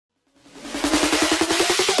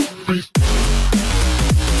Hello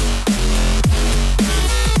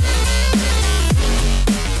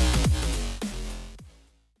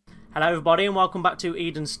everybody and welcome back to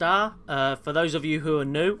Eden Star. For those of you who are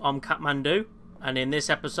new, I'm Kathmandu, and in this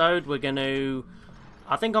episode I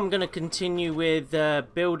think I'm going to continue with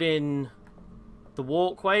building the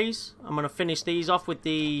walkways. I'm going to finish these off with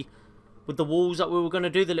the walls that we were going to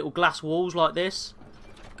do, the little glass walls like this,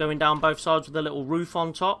 going down both sides with a little roof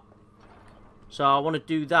on top. So I want to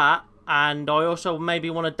do that, and I also maybe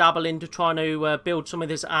want to dabble into trying to build some of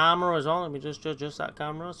this armor as well. Let me just adjust that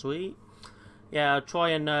camera, sweet. Yeah, I'll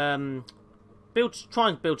try and build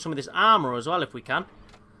some of this armor as well if we can.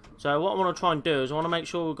 So what I want to try and do is I want to make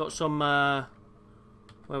sure we've got some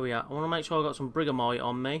where we at? I want to make sure I've got some brigamite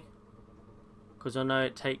on me, because I know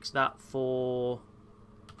it takes that for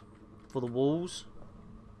the walls,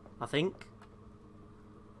 I think.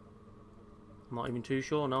 I'm not even too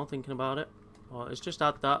sure now, thinking about it. Alright, let's just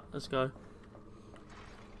add that. Let's go.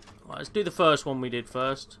 Alright, let's do the first one we did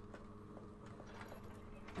first.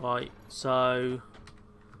 Right, so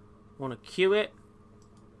want to queue it.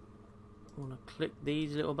 Want to click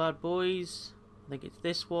these little bad boys. I think it's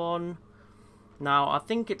this one. Now, I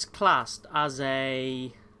think it's classed as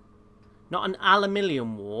a not an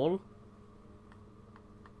aluminium wall.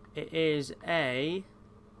 It is the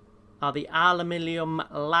aluminium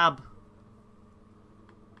lab.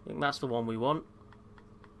 I think that's the one we want.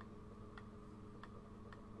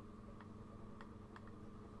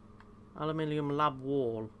 Aluminium lab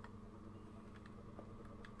wall.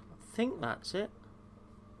 I think that's it.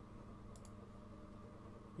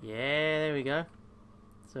 Yeah, there we go.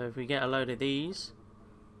 So if we get a load of these.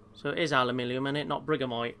 So it is aluminium and it, not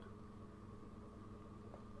brigamite.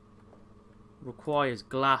 Requires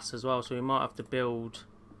glass as well, so we might have to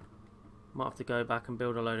go back and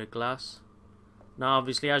build a load of glass. Now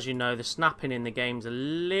obviously, as you know, the snapping in the game's a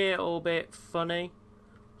little bit funny.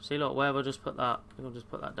 See, look, where have I just put that? I think I'll just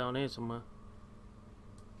put that down here somewhere.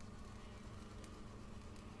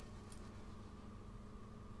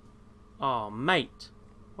 Oh, mate.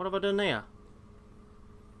 What have I done here?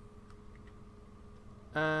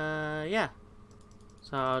 Yeah.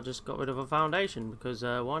 So I just got rid of a foundation, because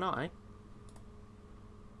why not, eh?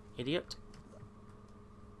 Idiot.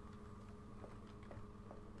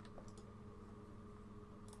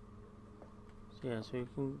 So yeah, so we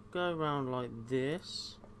can go around like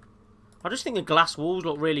this. I just think the glass walls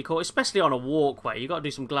look really cool, especially on a walkway. You've got to do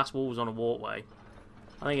some glass walls on a walkway.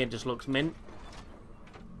 I think it just looks mint.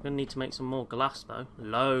 We're going to need to make some more glass, though.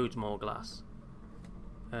 Loads more glass.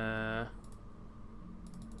 We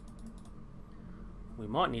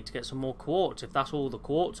might need to get some more quartz, if that's all the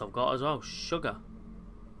quartz I've got as well. Sugar.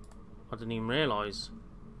 I didn't even realise. So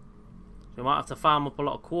we might have to farm up a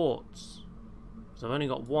lot of quartz. So I've only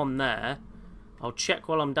got one there. I'll check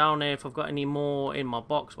while I'm down here if I've got any more in my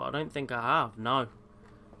box, but I don't think I have. No.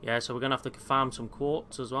 Yeah, so we're going to have to farm some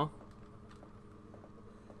quartz as well.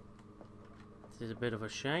 This is a bit of a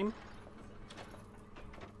shame.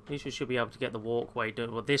 At least we should be able to get the walkway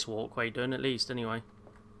done. Well, this walkway done at least, anyway.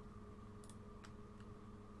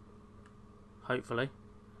 Hopefully.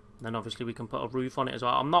 And then obviously we can put a roof on it as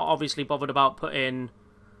well. I'm not obviously bothered about putting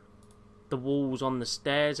the walls on the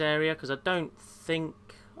stairs area, because I don't think...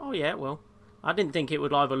 Oh, yeah, it will. I didn't think it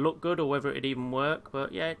would either look good or whether it'd even work,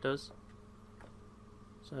 but yeah, it does.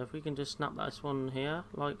 So if we can just snap this one here,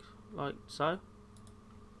 like so.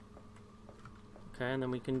 Okay, and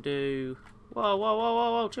then we can do... Whoa, whoa, whoa,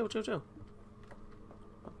 whoa, whoa, chill, chill, chill.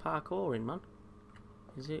 Parkouring, man.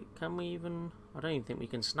 Is it... Can we even... I don't even think we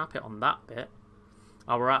can snap it on that bit.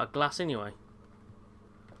 Oh, we're out of glass anyway.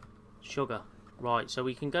 Sugar. Right, so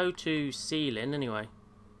we can go to ceiling anyway.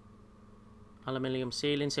 Aluminium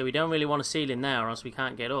ceiling, so we don't really want a ceiling there or else we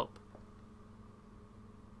can't get up.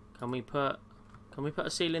 Can we put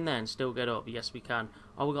a ceiling there and still get up? Yes, we can.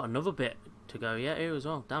 Oh, we've got another bit to go, yeah, here as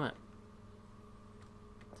well, damn it.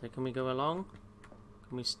 So can we go along?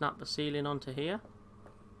 Can we snap the ceiling onto here?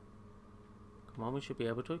 Come on, we should be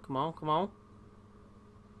able to. Come on, come on.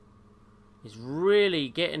 It's really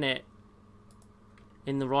getting it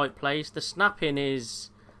in the right place. The snapping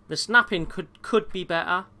could be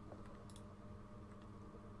better.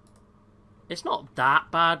 It's not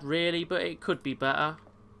that bad, really, but it could be better.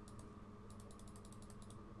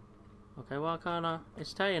 Okay, why can't I?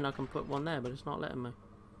 It's saying I can put one there, but it's not letting me.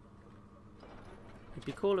 It'd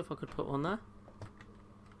be cool if I could put one there.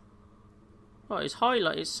 Oh, it's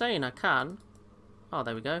highlight. It's saying I can. Oh,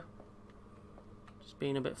 there we go. Just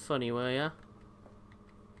being a bit funny, were ya?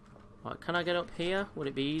 Right, can I get up here? Would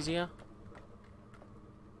it be easier?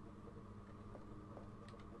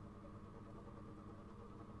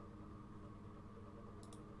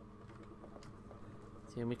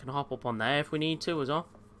 See, we can hop up on there if we need to as well.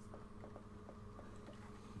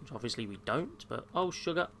 Which obviously we don't, but... Oh,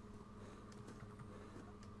 sugar.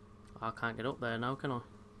 I can't get up there now, can I?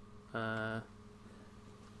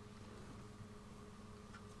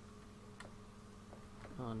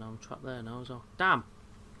 Oh, no, I'm trapped there now as well. Damn!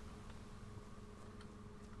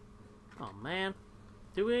 Oh, man.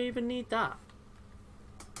 Do we even need that?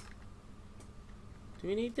 Do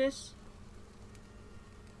we need this?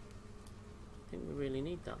 I think we really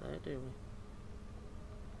need that there, do we?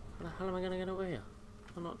 How the hell am I going to get over here?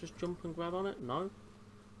 Can I not just jump and grab on it? No.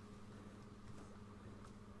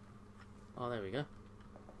 Oh, there we go.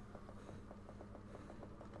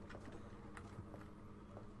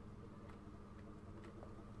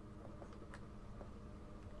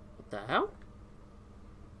 What the hell?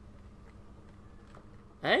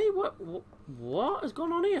 Hey, what has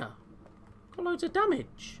gone on here? Got loads of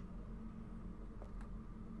damage.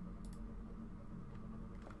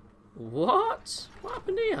 What? What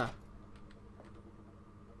happened here?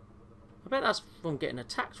 I bet that's from getting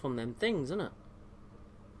attacked from them things, isn't it?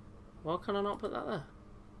 Why can I not put that there?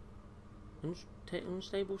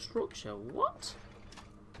 Unstable structure. What?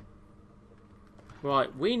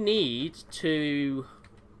 Right, we need to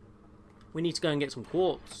go and get some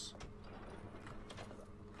quartz.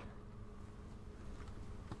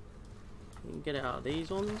 We can get it out of these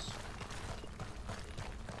ones.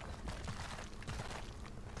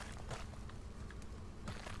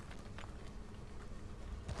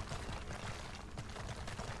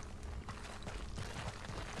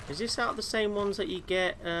 Is this out of the same ones that you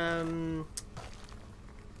get, oh,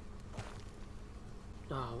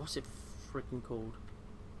 what's it freaking called?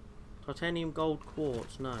 Titanium gold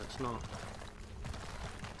quartz? No, it's not.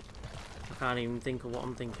 I can't even think of what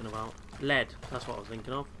I'm thinking about. Lead, that's what I was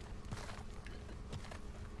thinking of.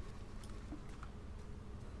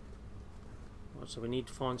 Right, so we need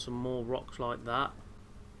to find some more rocks like that.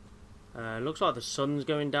 Looks like the sun's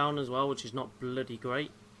going down as well, which is not bloody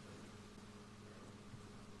great.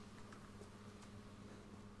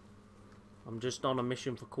 I'm just on a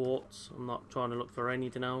mission for quartz. I'm not trying to look for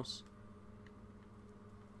anything else.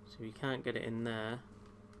 So we can't get it in there.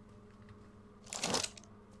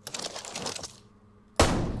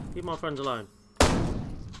 Leave my friends alone.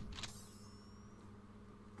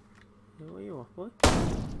 Where you off, boy?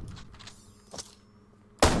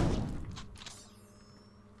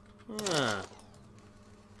 Yeah.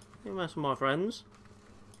 You mess with my friends.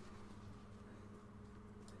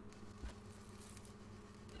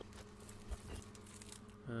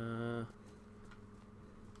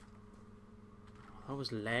 That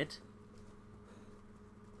was lead.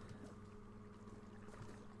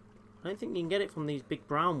 I don't think you can get it from these big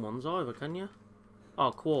brown ones either, can you?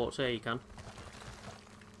 Oh, quartz, there you can.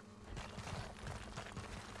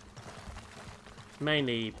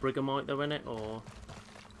 Mainly brigamite though, in it, or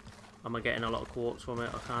am I getting a lot of quartz from it?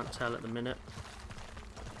 I can't tell at the minute.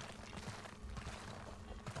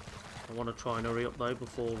 I want to try and hurry up though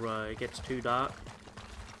before it gets too dark.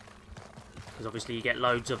 Because obviously you get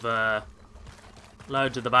loads of the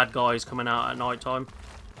bad guys coming out at night time.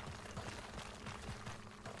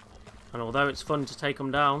 And although it's fun to take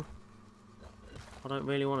them down, I don't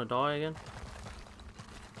really want to die again.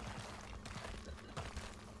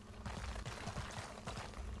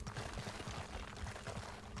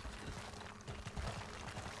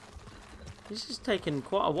 This is taking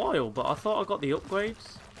quite a while, but I thought I got the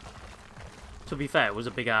upgrades. To be fair, it was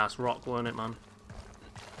a big ass rock, wasn't it, man?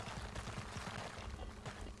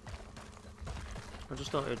 I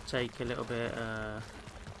just thought it would take a little bit,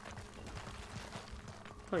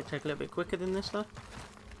 probably take a little bit quicker than this, though.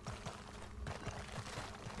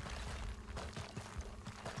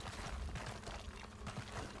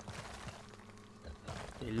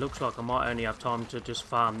 It looks like I might only have time to just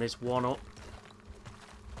farm this one up.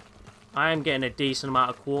 I am getting a decent amount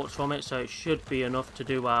of quartz from it, so it should be enough to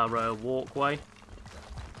do our walkway.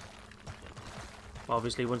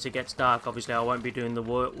 Obviously, once it gets dark, obviously I won't be doing the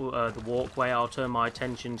walkway. I'll turn my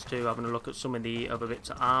attentions to having a look at some of the other bits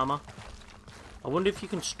of armour. I wonder if you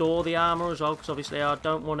can store the armour as well, because obviously I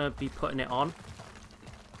don't want to be putting it on.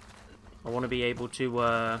 I want to be able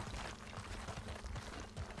to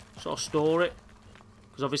sort of store it.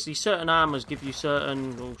 Because obviously certain armours give you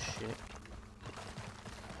certain... Oh shit.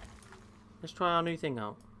 Let's try our new thing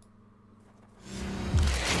out.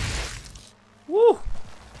 Woo!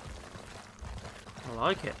 I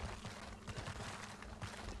like it.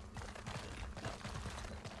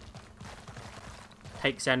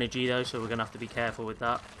 Takes energy though, so we're going to have to be careful with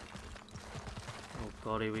that. Oh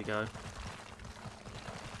god, here we go.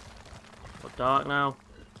 Got dark now.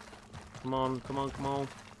 Come on, come on, come on.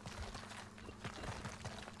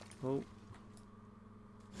 Oh.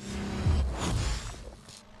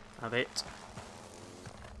 Have it.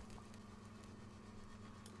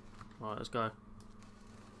 Right, let's go.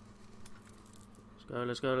 Let's go,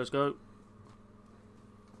 let's go, let's go.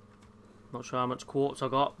 Not sure how much quartz I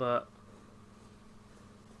got, but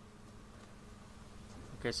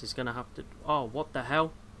I guess it's gonna have to. Oh, what the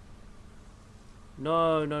hell?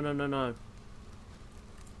 No, no, no, no, no.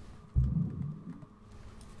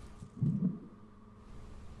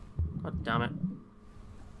 God damn it.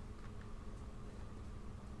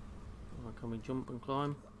 Oh, can we jump and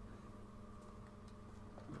climb?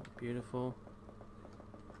 Beautiful.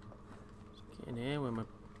 Let's get in here where my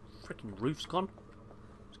freaking roof's gone.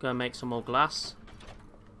 Let's go and make some more glass.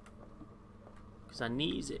 Because I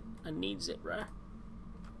needs it. I needs it, bruh.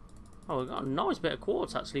 Oh, we've got a nice bit of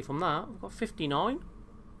quartz actually from that. We've got 59.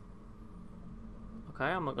 Okay,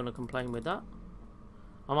 I'm not going to complain with that.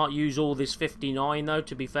 I might use all this 59 though,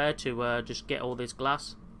 to be fair, to just get all this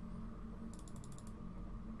glass.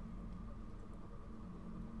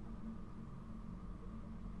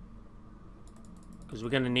 Because we're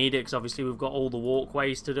going to need it, because obviously we've got all the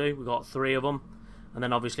walkways to do. We've got 3 of them. And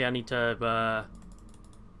then obviously I need to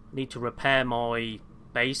repair my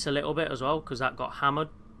base a little bit as well, because that got hammered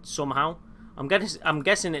somehow. I'm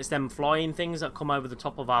guessing it's them flying things that come over the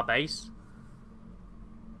top of our base.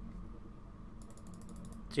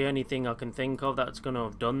 It's the only thing I can think of that's going to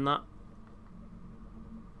have done that.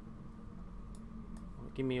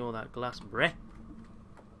 Give me all that glass, bruh.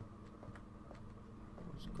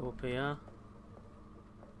 Let's go up here.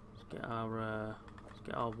 Let's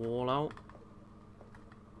get our wall out.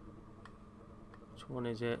 Which one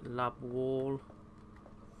is it? Lab wall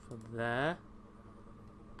for there.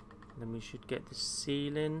 Then we should get the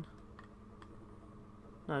ceiling.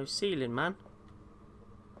 No, ceiling, man.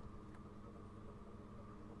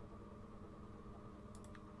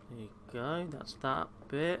 There you go. That's that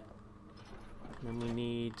bit. Then we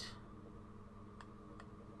need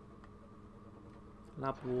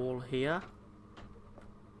lab wall here.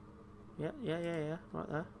 Yeah. Right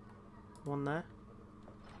there. One there.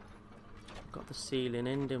 Got the ceiling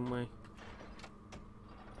in, didn't we?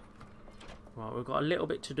 Right, we've got a little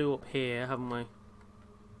bit to do up here, haven't we?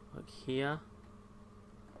 Like here.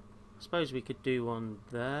 I suppose we could do one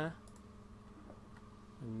there.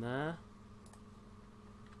 And there.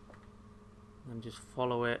 And just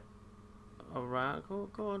follow it around. Go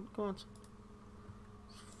on.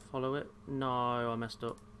 Follow it. No, I messed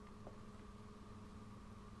up.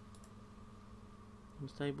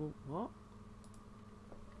 Unstable. What?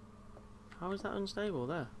 How is that unstable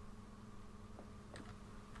there?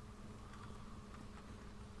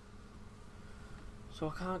 So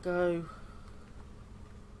I can't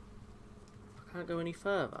go any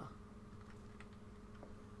further.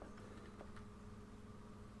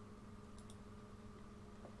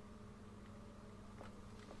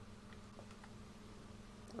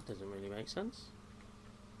 That doesn't really make sense.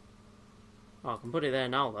 Oh, I can put it there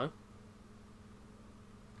now though.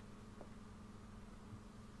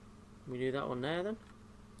 Can we do that one there then?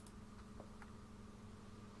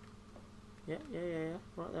 Yeah.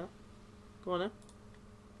 Right there. Go on then.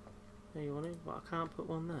 There you want it, but I can't put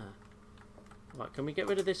one there. Right, can we get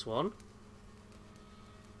rid of this one?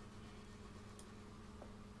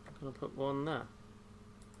 Can I put one there?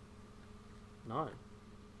 No.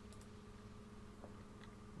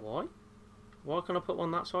 Why? Why can I put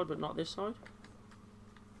one that side but not this side?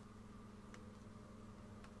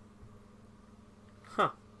 Huh.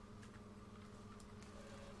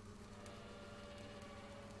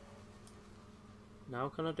 Now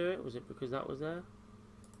can I do it? Was it because that was there?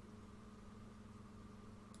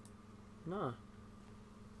 No.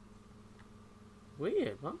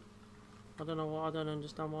 Weird, man. I don't know why. I don't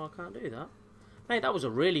understand why I can't do that. Mate, that was a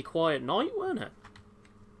really quiet night, weren't it?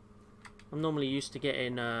 I'm normally used to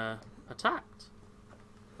getting attacked.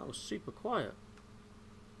 That was super quiet.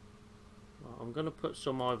 Right, I'm going to put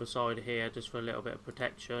some either side here just for a little bit of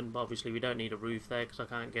protection. But obviously we don't need a roof there because I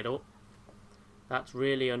can't get up. That's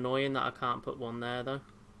really annoying that I can't put one there though.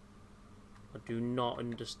 I do not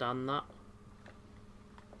understand that.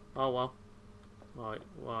 Oh well. Right,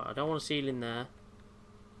 I don't want a ceiling there.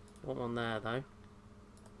 I want one there though.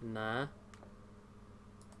 And there.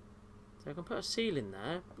 So I can put a ceiling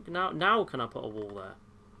there. Now can I put a wall there?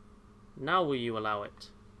 Now will you allow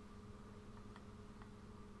it?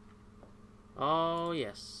 Oh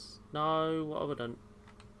yes. No, what have I done?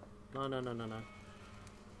 No.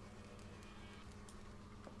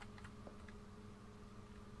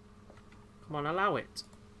 Come on, allow it.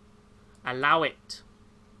 Allow it.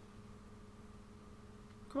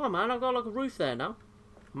 Come on, man. I've got like a roof there now.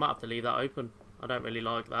 I might have to leave that open. I don't really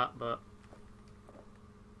like that, but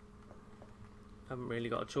I haven't really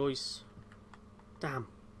got a choice. Damn.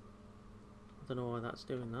 I don't know why that's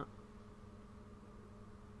doing that.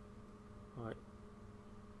 Right.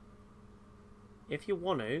 If you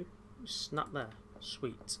want to, snap there.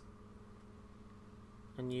 Sweet.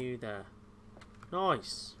 And you there.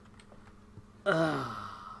 Nice.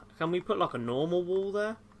 Can we put like a normal wall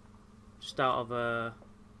there? Just out of a...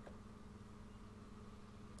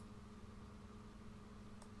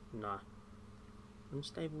 No.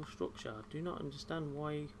 Unstable structure. I do not understand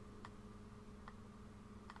why...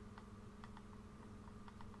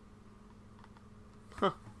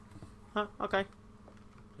 Huh. Huh, okay.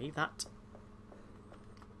 Leave that.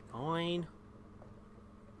 Fine.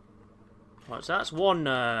 Right, so that's one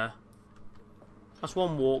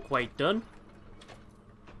walkway done.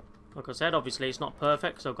 Like I said, obviously it's not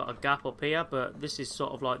perfect because I've got a gap up here, but this is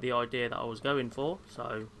sort of like the idea that I was going for,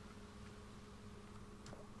 so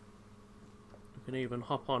we can even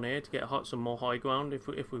hop on here to get some more high ground if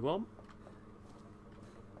we want.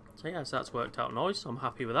 So yeah, so that's worked out nice. I'm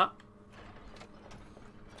happy with that.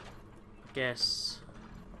 I guess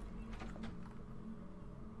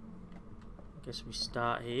we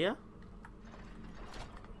start here.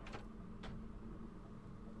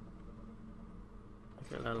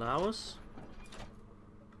 If it'll allow us.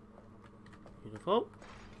 Beautiful.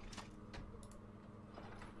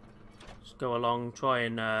 Just go along, try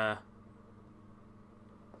and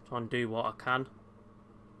do what I can.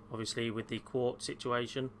 Obviously with the quartz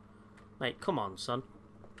situation. Mate, come on, son.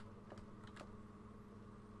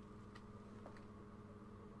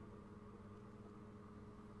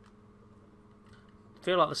 I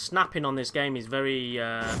feel like the snapping on this game is very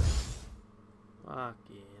fuck,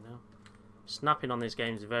 you know. Snapping on this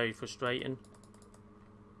game is very frustrating.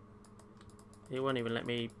 It won't even let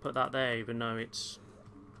me put that there even though it's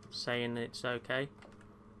saying it's okay.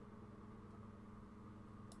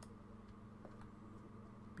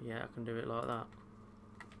 But yeah, I can do it like that.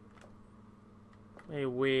 Very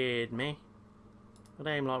weird, me. I'd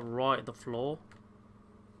aim like right at the floor.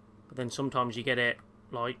 But then sometimes you get it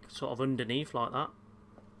like sort of underneath like that.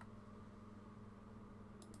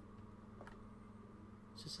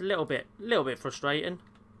 It's a little bit frustrating.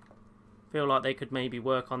 Feel like they could maybe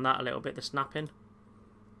work on that a little bit, the snapping.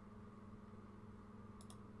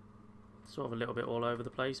 Sort of a little bit all over the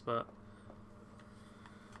place, but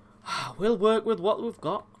we'll work with what we've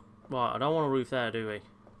got. Right, I don't want a roof there, do we?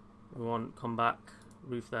 We want come back,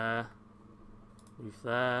 roof there, roof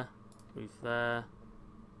there, roof there.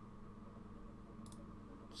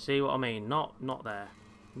 See what I mean? Not there.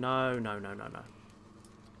 No.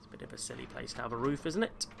 Bit of a silly place to have a roof, isn't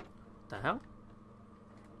it? The hell?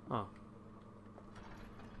 Oh.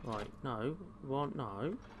 Right, no.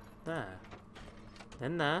 No. There.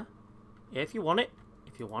 Then there. Yeah, if you want it.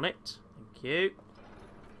 If you want it. Thank you.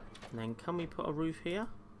 And then can we put a roof here?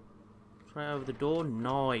 Straight over the door.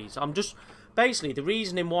 Nice. I'm just... Basically, the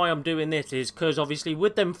reasoning why I'm doing this is because obviously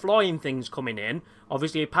with them flying things coming in,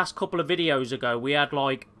 obviously a past couple of videos ago, we had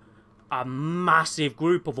like a massive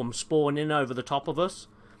group of them spawning over the top of us.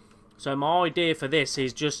 So my idea for this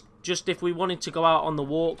is just if we wanted to go out on the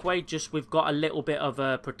walkway, just we've got a little bit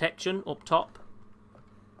of protection up top.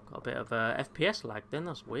 Got a bit of FPS lag then,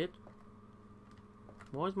 that's weird.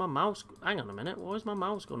 Why is my mouse... Hang on a minute, why is my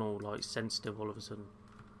mouse gone all like sensitive all of a sudden?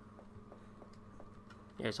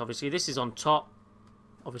 Yes, obviously this is on top.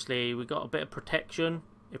 Obviously we've got a bit of protection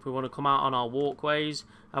if we want to come out on our walkways.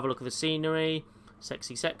 Have a look at the scenery.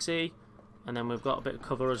 Sexy. And then we've got a bit of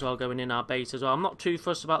cover as well going in our base as well. I'm not too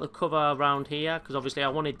fussed about the cover around here because obviously I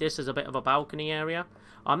wanted this as a bit of a balcony area.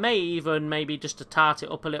 I may even maybe just to tart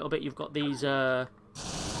it up a little bit. You've got these yeah.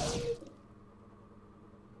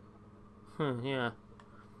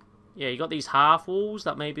 Yeah, you got these half walls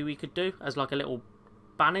that maybe we could do as like a little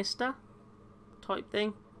banister type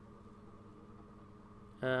thing.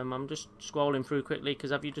 I'm just scrolling through quickly because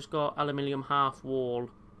have you just got aluminium half wall?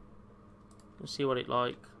 Let's see what it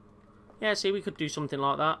like. Yeah, see, we could do something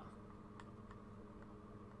like that.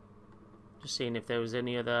 Just seeing if there was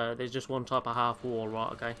any other... There's just one type of half wall,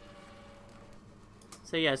 right, okay.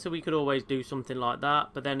 So yeah, so we could always do something like that,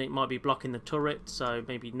 but then it might be blocking the turret, so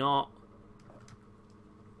maybe not.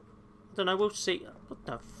 I don't know, we'll see. What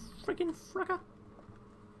the friggin' fracker?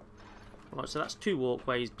 Right, so that's 2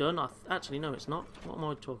 walkways done. Actually, no, it's not. What am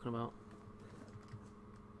I talking about?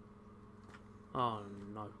 Oh,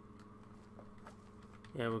 no.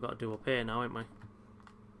 Yeah, we've got to do up here now, haven't we?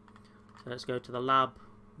 So let's go to the lab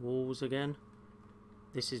walls again.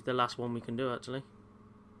 This is the last one we can do, actually.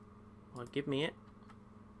 Right, give me it.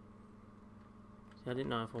 See, I didn't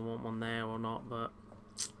know if I want one there or not, but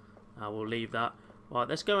We'll leave that. Right,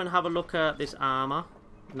 let's go and have a look at this armour.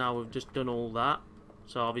 Now we've just done all that.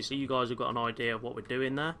 So obviously you guys have got an idea of what we're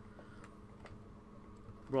doing there.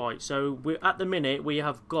 Right, so at the minute we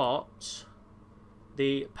have got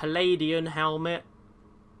the Palladian helmet.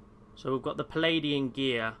 So we've got the Palladian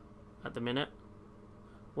gear at the minute.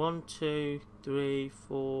 1, 2, 3,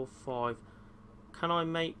 4, 5. Can I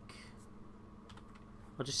make...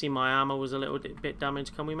 I just see my armour was a little bit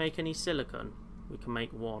damaged. Can we make any silicon? We can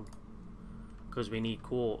make 1. Because we need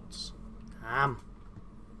quartz. Damn.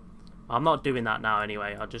 I'm not doing that now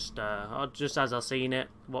anyway. I just as I seen it.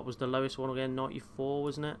 What was the lowest one again? 94,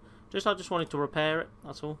 wasn't it? I just wanted to repair it.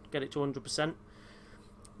 That's all. Get it to 100%.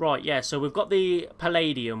 Right, yeah. So we've got the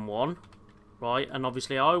Palladium one. Right, and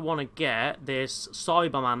obviously I want to get this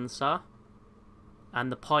Cybermancer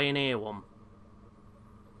and the Pioneer one.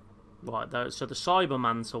 Right, so the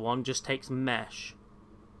Cybermancer one just takes mesh.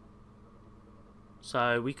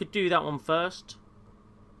 So we could do that one first,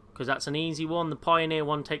 because that's an easy one. The Pioneer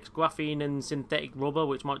one takes graphene and synthetic rubber,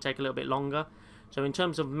 which might take a little bit longer. So in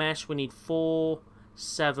terms of mesh, we need 4,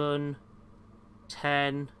 7,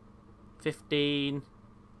 10, 15,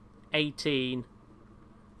 18.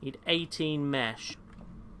 Need 18 mesh.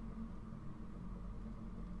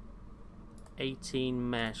 18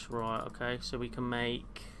 mesh, right, okay. So we can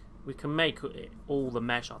make all the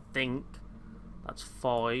mesh, I think. That's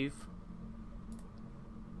 5.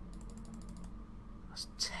 That's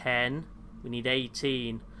 10. We need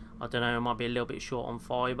 18. I don't know, it might be a little bit short on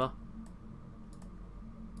fibre.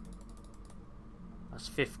 That's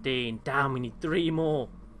 15. Damn, we need 3 more.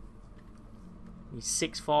 We need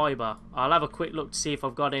 6 fibre. I'll have a quick look to see if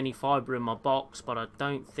I've got any fibre in my box, but I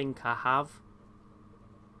don't think I have.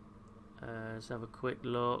 Let's have a quick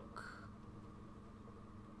look.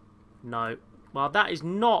 No. Well, that is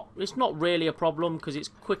not... It's not really a problem, because it's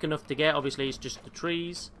quick enough to get. Obviously, it's just the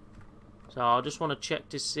trees. So I just want to check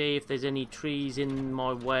to see if there's any trees in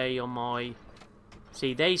my way on my...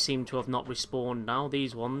 See, they seem to have not respawned now,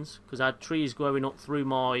 these ones. Because I had trees growing up through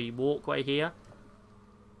my walkway here.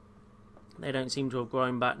 They don't seem to have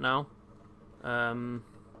grown back now. Them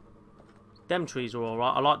trees are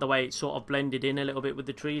alright. I like the way it's sort of blended in a little bit with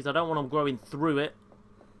the trees. I don't want them growing through it.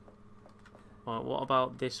 Right, what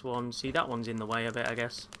about this one? See, that one's in the way of it, I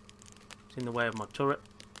guess. It's in the way of my turret.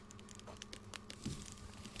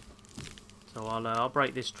 So I'll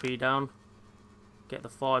break this tree down. Get the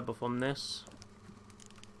fibre from this.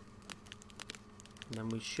 And then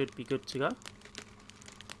we should be good to go.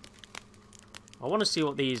 I want to see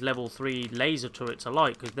what these level 3 laser turrets are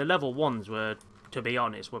like, because the level 1s were, to be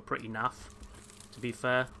honest, were pretty naff. To be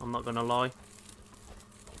fair, I'm not going to lie.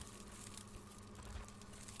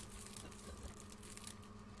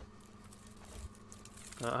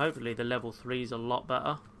 Hopefully the level 3's a lot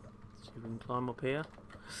better. Let's see if we can climb up here.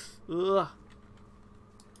 Ugh.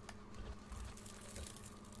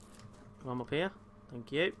 Climb up here.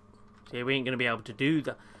 Thank you. See, we ain't going to be able to do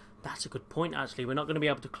that. That's a good point, actually. We're not going to be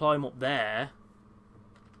able to climb up there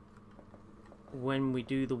when we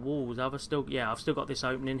do the walls. I've still got this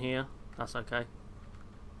opening here. That's okay.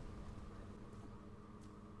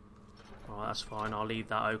 Alright, that's fine. I'll leave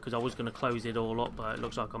that out, because I was going to close it all up, but it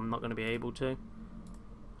looks like I'm not going to be able to.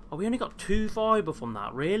 Oh, we only got 2 fibre from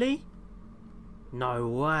that. Really? No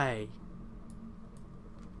way.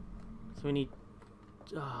 So we need...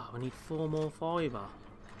 Oh, we need 4 more fibre.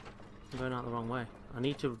 I'm going out the wrong way. I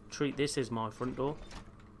need to treat this as my front door.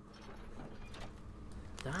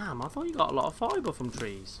 Damn, I thought you got a lot of fibre from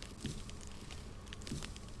trees.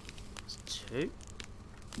 That's 2.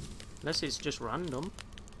 Unless it's just random.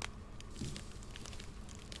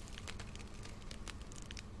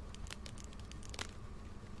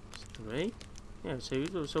 That's 3. Yeah,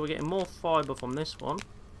 so we're getting more fibre from this one.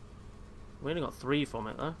 We only got 3 from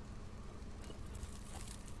it though.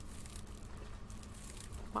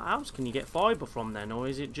 What else can you get fibre from then, or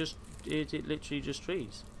is it literally just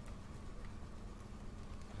trees?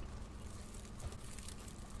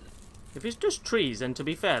 If it's just trees, then to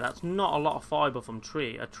be fair, that's not a lot of fibre from a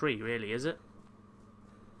tree really, is it?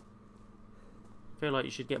 I feel like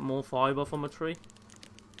you should get more fibre from a tree.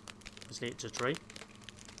 Obviously it's a tree.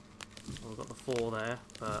 Well, we've got the 4 there,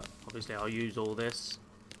 but obviously I'll use all this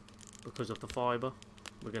because of the fibre.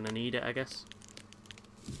 We're going to need it, I guess.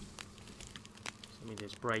 Let me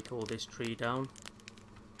just break all this tree down.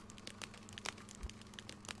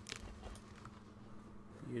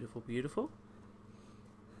 Beautiful, beautiful.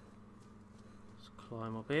 Let's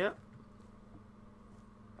climb up here.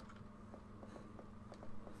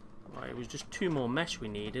 Right, it was just 2 more mesh we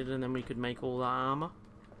needed, and then we could make all that armour.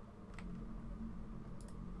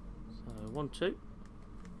 So 1, 2.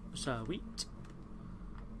 Sweet.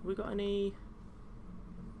 Have we got any?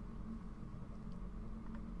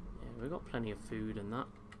 Yeah, we've got plenty of food and that.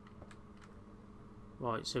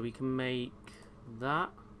 Right, so we can make that.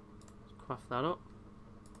 Let's craft that up.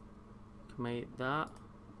 Can make that.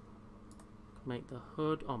 Can make the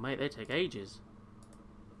hood. Oh mate, they take ages.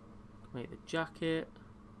 Can make the jacket.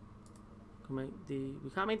 Can make the. We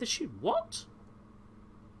can't make the shoe. What?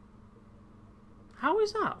 How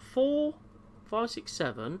is that? 4, 5, 6,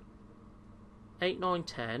 7, 8, 9,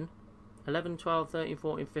 10, 11, 12, 13,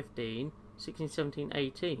 14, 15, 16, 17,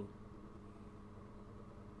 18.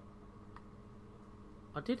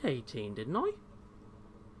 I did 18, didn't I?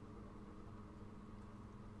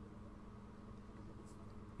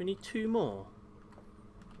 We need 2 more.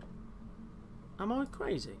 Am I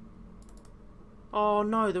crazy? Oh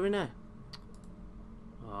no, they're in there.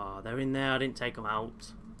 Oh, they're in there. I didn't take them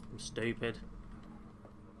out. I'm stupid.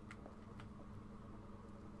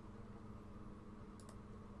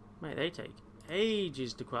 Mate, they take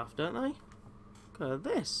ages to craft, don't they? Look at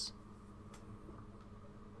this.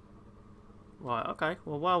 Right, okay.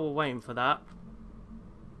 Well, while we're waiting for that,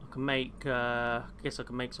 I can make, I guess I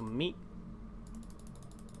can make some meat.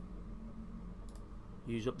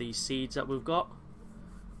 Use up these seeds that we've got.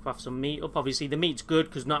 Craft some meat up. Obviously, the meat's good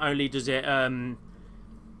because not only does it,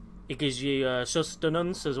 it gives you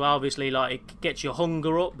sustenance as well. Obviously, like, it gets your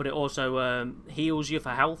hunger up, but it also heals you for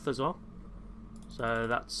health as well. So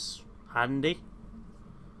that's handy.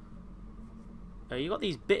 You got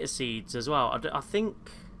these bitter seeds as well. I think,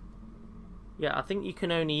 yeah, I think you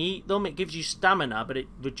can only eat them. It gives you stamina, but it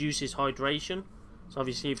reduces hydration. So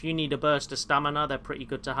obviously, if you need a burst of stamina, they're pretty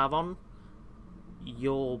good to have on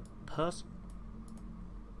your person.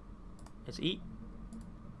 Let's eat.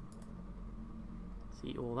 Let's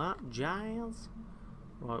eat all that jazz.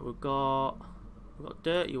 Right, we've got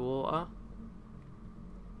dirty water.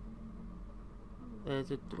 Where's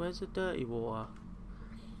the dirty water?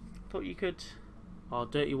 Thought you could. Oh,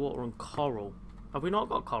 dirty water and coral. Have we not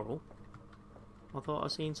got coral? I thought I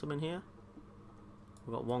seen some in here.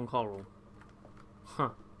 We've got 1 coral. Huh.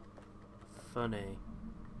 Funny.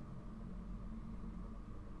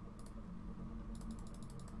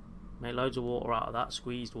 Make loads of water out of that,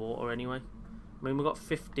 squeezed water anyway. I mean, we've got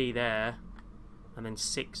 50 there, and then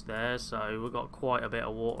 6 there, so we've got quite a bit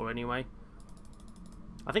of water anyway.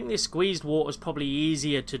 I think this squeezed water is probably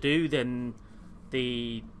easier to do than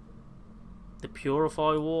the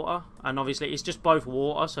purify water, and obviously it's just both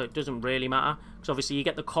water, so it doesn't really matter, because obviously you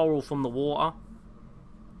get the coral from the water.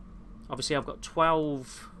 Obviously I've got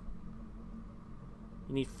 12.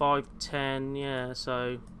 You need 5, 10, yeah,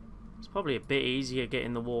 so it's probably a bit easier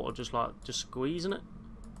getting the water just squeezing it.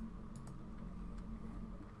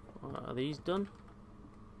 Right, are these done?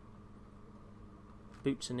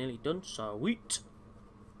 Boots are nearly done, sweet.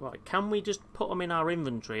 Right, can we just put them in our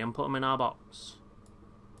inventory and put them in our box?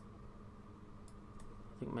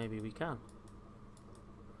 I think maybe we can.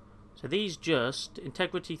 So these just,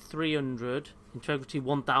 integrity 300, integrity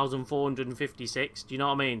 1456, do you know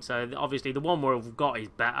what I mean? So obviously the one we've got is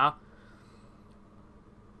better.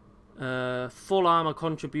 Full armor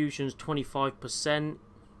contributions 25%.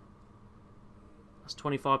 That's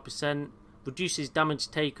 25%. Reduces damage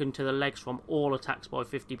taken to the legs from all attacks by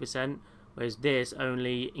 50%. Whereas this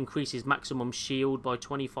only increases maximum shield by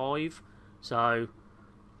 25. So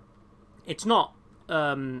it's not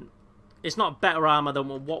better armor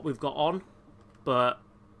than what we've got on, but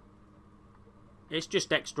it's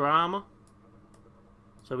just extra armor.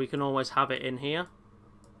 So we can always have it in here.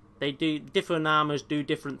 They do different armors do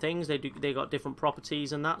different things. They got different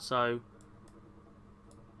properties and that. So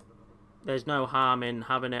there's no harm in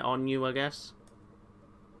having it on you, I guess.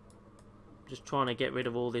 Just trying to get rid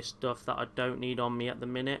of all this stuff that I don't need on me at the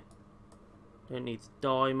minute. Don't need the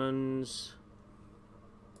diamonds.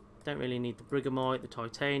 Don't really need the brigamite, the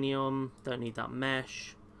titanium. Don't need that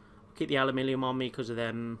mesh. I'll keep the aluminium on me because of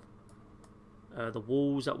them. The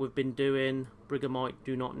walls that we've been doing. Brigamite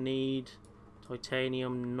do not need.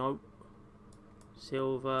 Titanium, nope.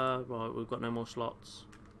 Silver, right, we've got no more slots.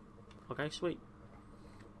 Okay, sweet.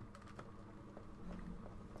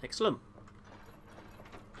 Excellent.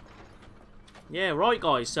 Yeah, right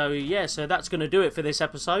guys, so yeah, so that's going to do it for this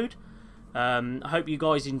episode. I hope you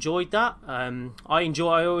guys enjoyed that. I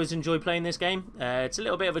always enjoy playing this game. It's a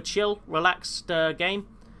little bit of a chill, relaxed game.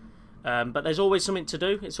 But there's always something to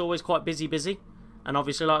do. It's always quite busy. And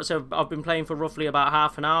obviously, like I said, I've been playing for roughly about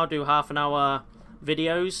half an hour. I do half an hour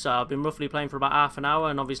videos. So I've been roughly playing for about half an hour.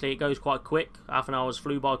 And obviously it goes quite quick. Half an hour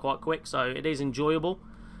flew by quite quick. So it is enjoyable.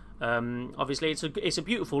 Obviously it's a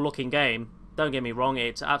beautiful looking game. Don't get me wrong,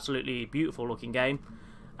 it's an absolutely beautiful looking game.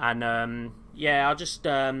 And yeah, I just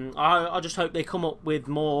hope they come up with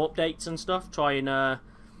more updates and stuff. Try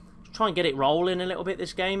and get it rolling a little bit,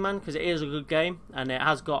 this game, man, because it is a good game and it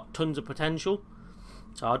has got tons of potential.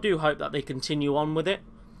 So I do hope that they continue on with it.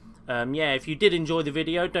 Yeah, if you did enjoy the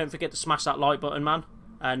video, don't forget to smash that like button, man.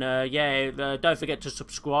 And yeah, don't forget to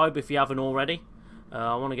subscribe if you haven't already.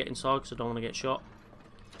 I want to get inside because I don't want to get shot.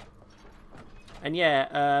 And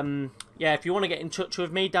yeah, yeah, if you want to get in touch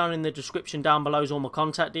with me, down in the description down below is all my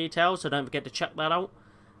contact details, so don't forget to check that out.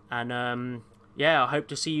 And yeah, I hope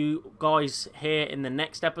to see you guys here in the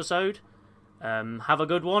next episode. Have a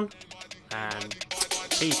good one, and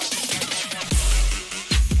peace.